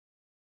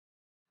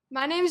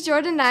My name is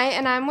Jordyn Knight,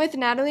 and I'm with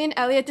Natalie and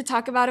Elliot to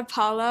talk about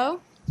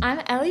Apollo. I'm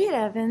Elliot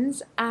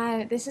Evans.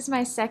 This is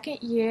my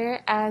second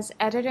year as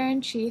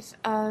editor-in-chief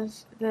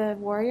of the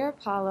Warrior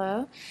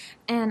Apollo,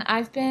 and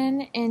I've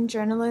been in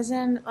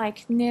journalism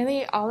like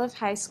nearly all of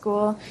high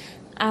school.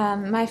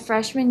 My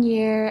freshman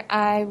year,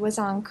 I was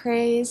on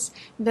Craze,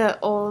 the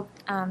old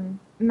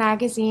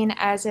magazine,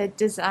 as a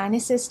design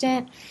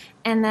assistant,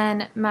 and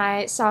then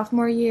my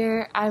sophomore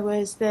year, I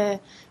was the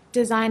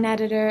design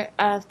editor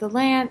of The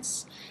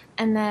Lance,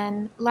 and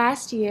then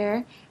last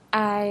year,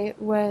 I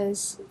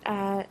was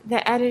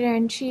the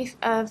editor-in-chief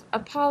of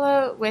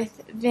Apollo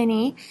with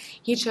Vinny.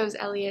 He chose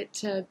Elliot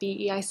to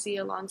be EIC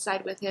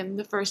alongside with him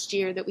the first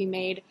year that we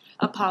made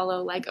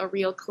Apollo like a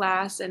real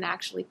class and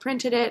actually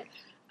printed it.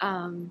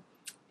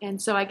 And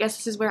so I guess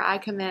this is where I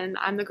come in.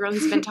 I'm the girl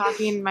who's been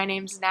talking. My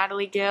name's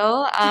Natalie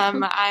Gill.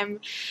 I'm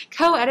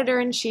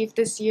co-editor-in-chief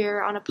this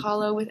year on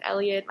Apollo with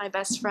Elliot, my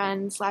best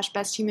friend /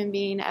 best human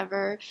being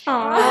ever.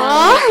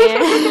 Aww.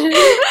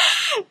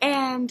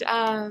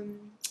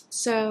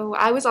 So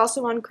I was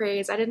also on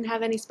Craze. I didn't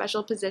have any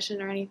special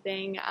position or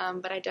anything,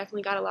 but I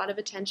definitely got a lot of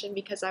attention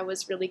because I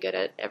was really good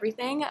at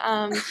everything.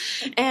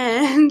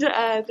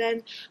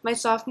 Then my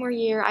sophomore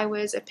year, I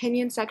was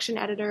opinion section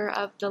editor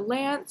of The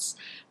Lance,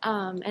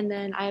 and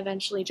then I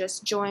eventually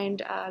just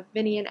joined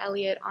Vinny and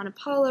Elliot on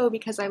Apollo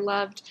because I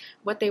loved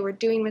what they were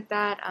doing with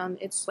that.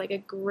 It's like a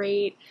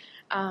great...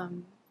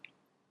 when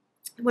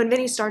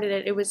Vinny started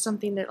it, it was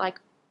something that like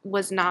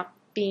was not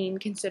being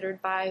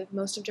considered by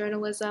most of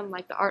journalism,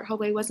 like the art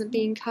hallway wasn't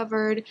being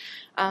covered,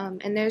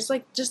 and there's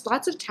like just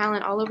lots of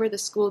talent all over the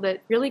school that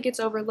really gets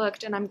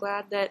overlooked, and I'm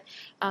glad that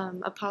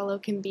Apollo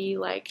can be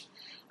like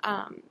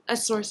a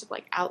source of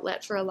like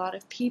outlet for a lot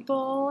of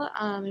people,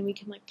 and we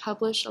can like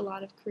publish a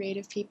lot of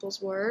creative people's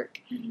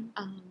work.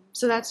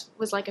 So that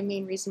was like a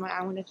main reason why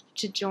I wanted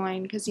to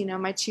join, because you know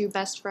my two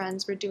best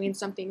friends were doing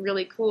something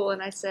really cool,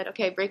 and I said,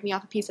 okay, break me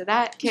off a piece of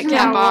that Kit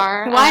Kat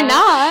bar. Why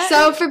not?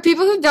 So for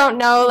people who don't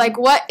know, like,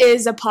 what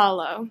is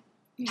Apollo?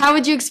 How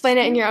would you explain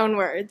it in your own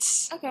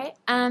words? Okay.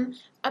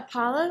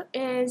 Apollo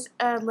is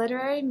a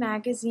literary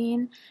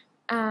magazine.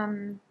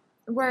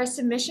 We're a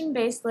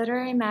submission-based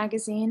literary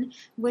magazine,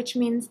 which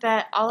means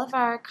that all of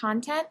our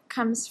content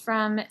comes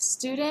from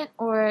student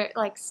or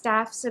like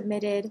staff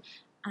submitted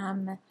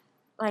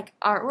like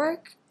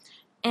artwork,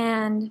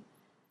 and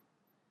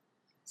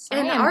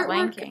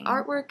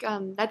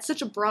artwork, that's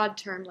such a broad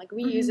term. Like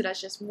we use it as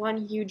just one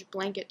huge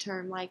blanket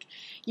term. Like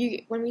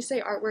when we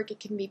say artwork, it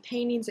can be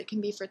paintings, it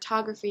can be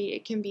photography,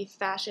 it can be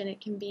fashion, it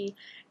can be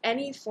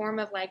any form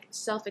of like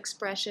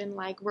self-expression.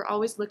 Like we're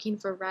always looking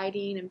for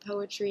writing and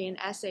poetry and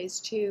essays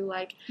too.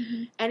 Like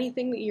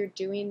anything that you're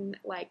doing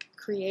like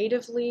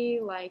creatively,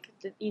 like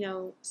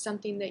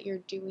something that you're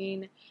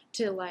doing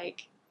to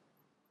like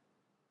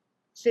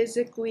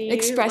physically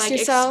express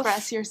yourself.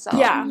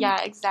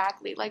 Yeah,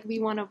 exactly. Like we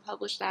want to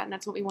publish that, and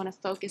that's what we want to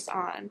focus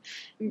on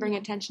and bring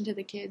attention to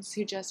the kids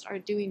who just are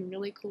doing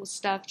really cool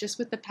stuff just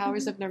with the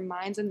powers of their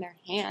minds and their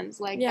hands.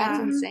 Like that's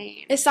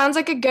insane. It sounds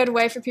like a good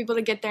way for people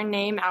to get their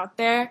name out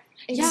there.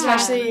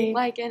 Especially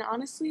like, and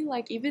honestly,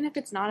 like even if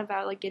it's not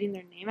about like getting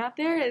their name out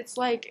there, it's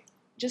like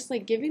just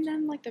like giving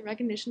them like the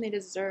recognition they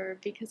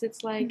deserve, because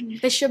it's like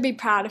they should be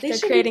proud if they're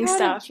creating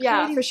stuff.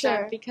 Yeah, for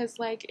sure. Because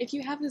like if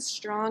you have this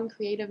strong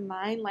creative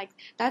mind, like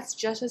that's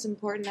just as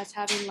important as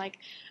having like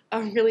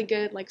a really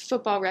good like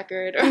football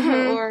record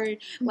or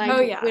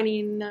like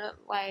winning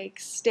like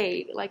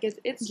state. Like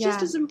it's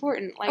just as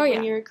important. Like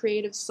when you're a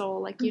creative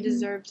soul, like you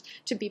deserve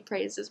to be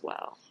praised as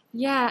well.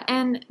 Yeah,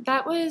 and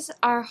that was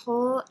our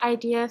whole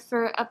idea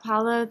for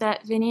Apollo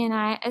that Vinny and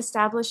I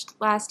established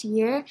last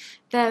year,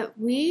 that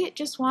we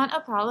just want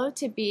Apollo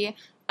to be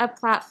a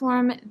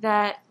platform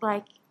that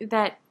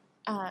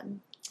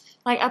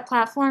a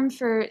platform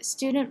for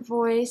student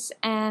voice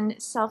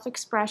and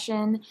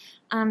self-expression,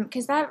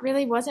 because that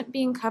really wasn't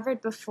being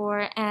covered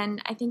before,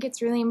 and I think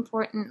it's really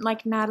important,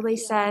 like Natalie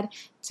said,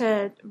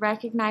 to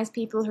recognize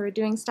people who are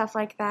doing stuff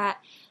like that.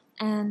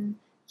 And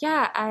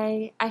yeah,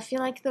 I feel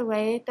like the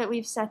way that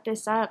we've set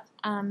this up,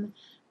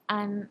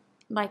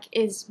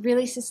 is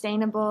really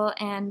sustainable,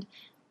 and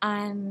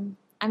I'm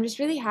just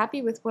really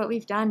happy with what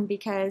we've done,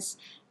 because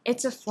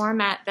it's a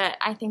format that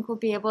I think will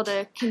be able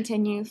to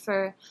continue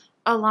for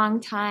a long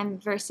time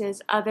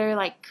versus other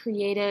like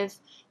creative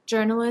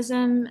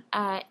journalism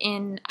at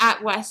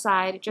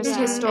Westside just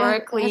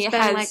historically has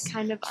been has like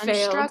kind of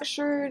failed.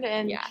 Unstructured,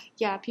 and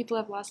people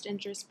have lost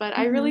interest, but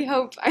I really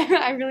hope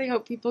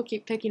people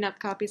keep picking up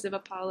copies of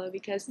Apollo,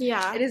 because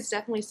it is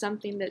definitely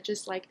something that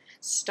just like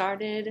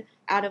started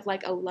out of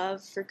like a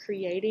love for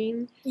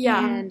creating,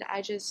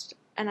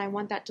 and I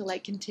want that to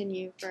like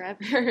continue forever.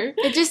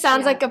 It just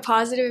sounds like a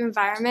positive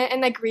environment,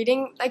 and like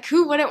reading, like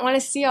who wouldn't want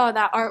to see all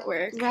that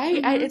artwork,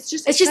 right? It's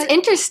just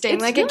interesting.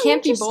 It's like really it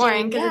can't be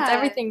boring, because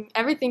it's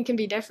everything can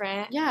be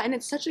different. Yeah, and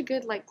it's such a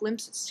good like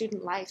glimpse at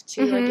student life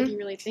too. Like if you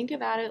really think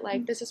about it,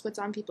 like this is what's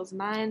on people's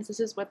minds, this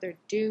is what they're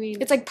doing.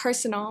 It's like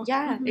personal.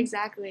 Yeah,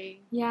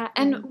 exactly. Yeah,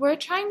 and we're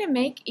trying to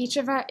make each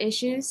of our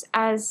issues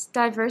as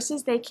diverse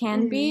as they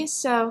can be.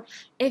 So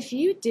if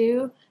you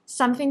do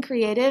something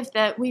creative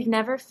that we've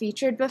never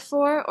featured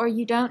before, or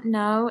you don't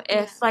know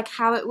if like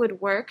how it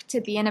would work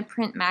to be in a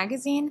print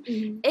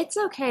magazine, it's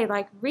okay.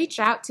 Like, reach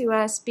out to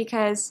us,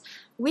 because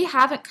we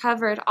haven't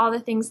covered all the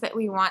things that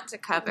we want to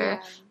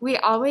cover. We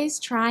always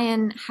try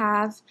and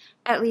have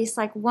at least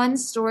like one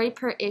story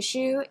per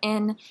issue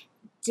in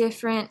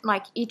different,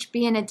 like each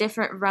be in a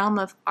different realm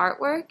of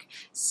artwork.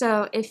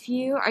 So if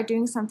you are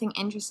doing something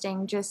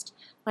interesting, just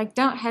like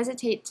don't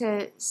hesitate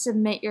to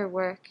submit your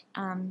work,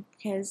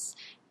 because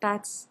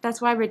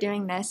that's why we're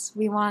doing this.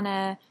 We want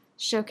to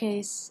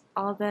showcase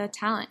all the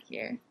talent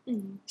here.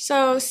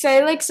 So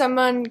say like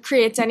someone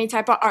creates any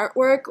type of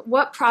artwork,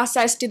 what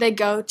process do they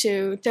go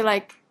to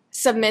like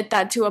submit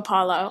that to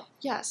Apollo?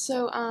 Yeah,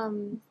 so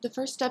the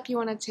first step you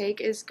want to take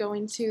is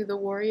going to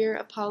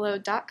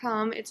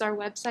thewarriorapollo.com. It's our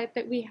website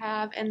that we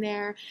have, and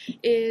there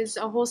is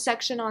a whole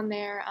section on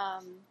there.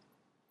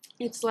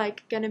 It's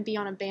like going to be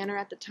on a banner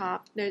at the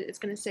top. It's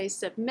going to say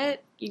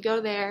submit. You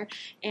go there,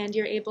 and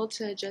you're able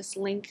to just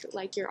link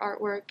like your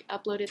artwork,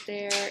 upload it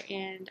there,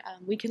 and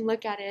we can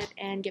look at it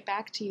and get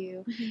back to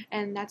you.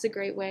 And that's a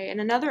great way.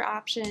 And another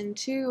option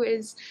too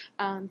is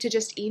to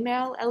just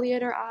email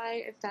Elliot or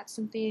I, if that's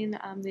something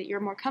that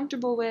you're more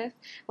comfortable with,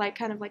 like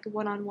kind of like a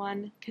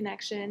one-on-one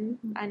connection.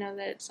 I know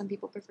that some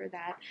people prefer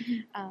that.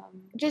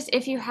 Just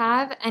if you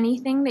have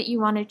anything that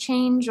you want to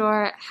change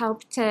or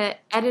help to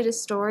edit a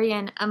story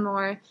in a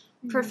more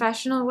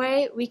professional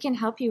way, we can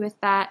help you with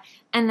that.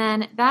 And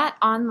then that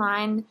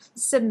online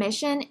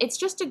submission, it's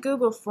just a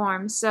Google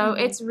form, so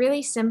it's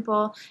really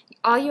simple.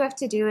 All you have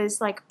to do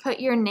is like put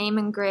your name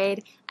and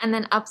grade and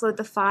then upload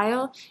the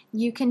file.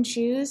 You can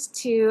choose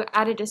to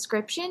add a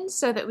description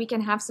so that we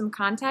can have some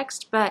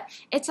context, but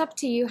it's up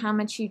to you how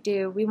much you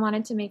do. We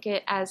wanted to make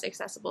it as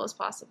accessible as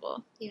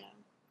possible.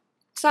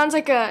 Sounds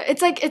like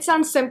it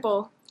sounds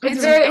simple. It's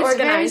very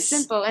organized. It's very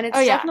simple, and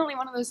it's definitely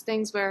one of those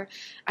things where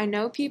I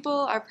know people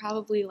are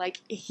probably like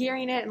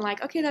hearing it and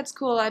like, okay, that's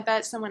cool. I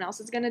bet someone else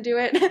is going to do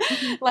it.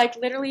 Like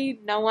literally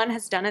no one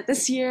has done it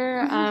this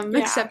year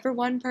except for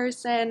one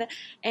person.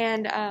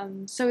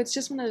 And so it's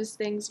just one of those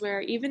things where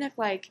even if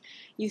like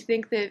you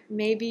think that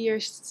maybe your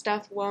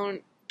stuff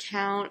won't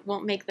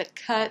make the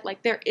cut,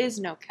 like there is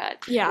no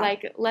cut.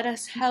 Like let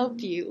us help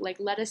you, like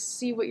let us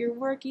see what you're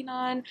working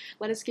on,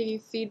 let us give you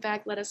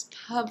feedback, let us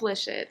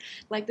publish it.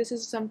 Like this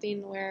is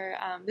something where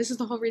this is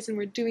the whole reason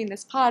we're doing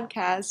this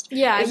podcast.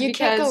 You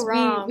can't go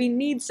wrong. We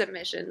need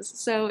submissions.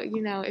 So you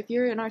know, if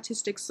you're an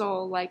artistic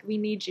soul, like we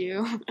need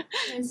you.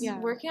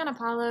 Working on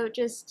Apollo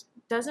just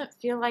doesn't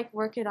feel like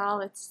work at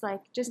all. It's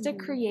like just a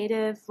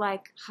creative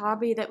like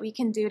hobby that we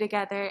can do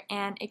together,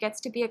 and it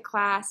gets to be a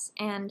class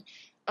and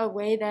a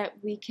way that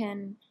we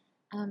can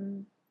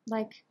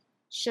like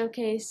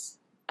showcase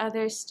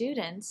other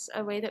students,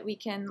 a way that we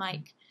can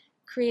like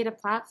create a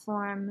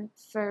platform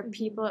for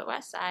people at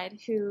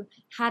Westside who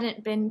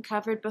hadn't been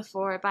covered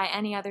before by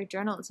any other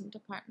journalism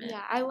department.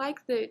 I like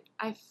that.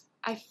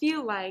 I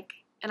feel like,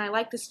 and I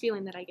like this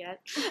feeling that I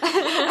get,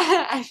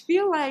 I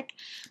feel like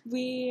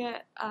we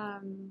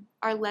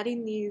are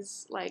letting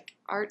these like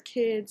art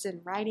kids and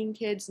writing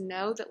kids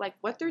know that like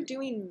what they're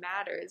doing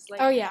matters.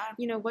 Like,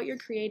 you know, what you're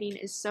creating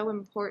is so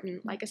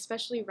important, like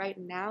especially right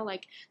now.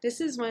 Like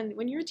this is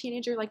when you're a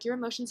teenager, like your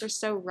emotions are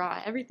so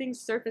raw, everything's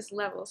surface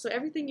level, so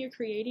everything you're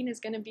creating is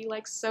going to be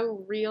like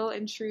so real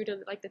and true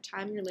to like the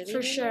time you're living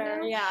in,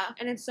 sure, you know?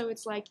 And it's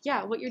like,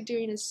 what you're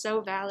doing is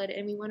so valid,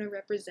 and we want to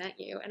represent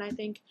you. And I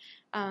think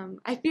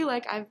I feel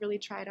like I've really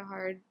tried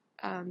hard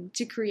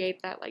to create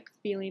that like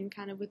feeling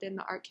kind of within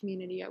the art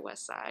community at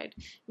Westside,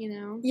 you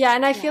know?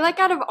 And I feel like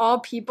out of all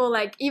people,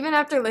 like even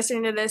after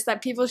listening to this,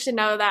 that people should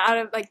know that out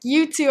of like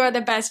you two are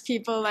the best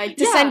people like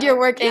to send your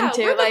work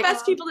into. We're like the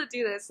best people to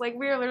do this. Like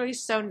we're literally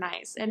so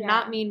nice and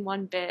not mean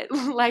one bit.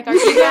 Like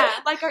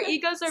our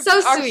egos are,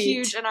 so are sweet.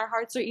 huge, and our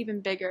hearts are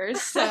even bigger.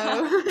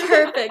 So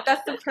perfect.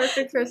 That's the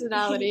perfect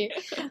personality.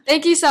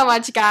 Thank you so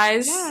much,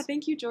 guys. Yeah,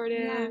 thank you,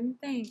 Jordyn.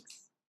 Thanks.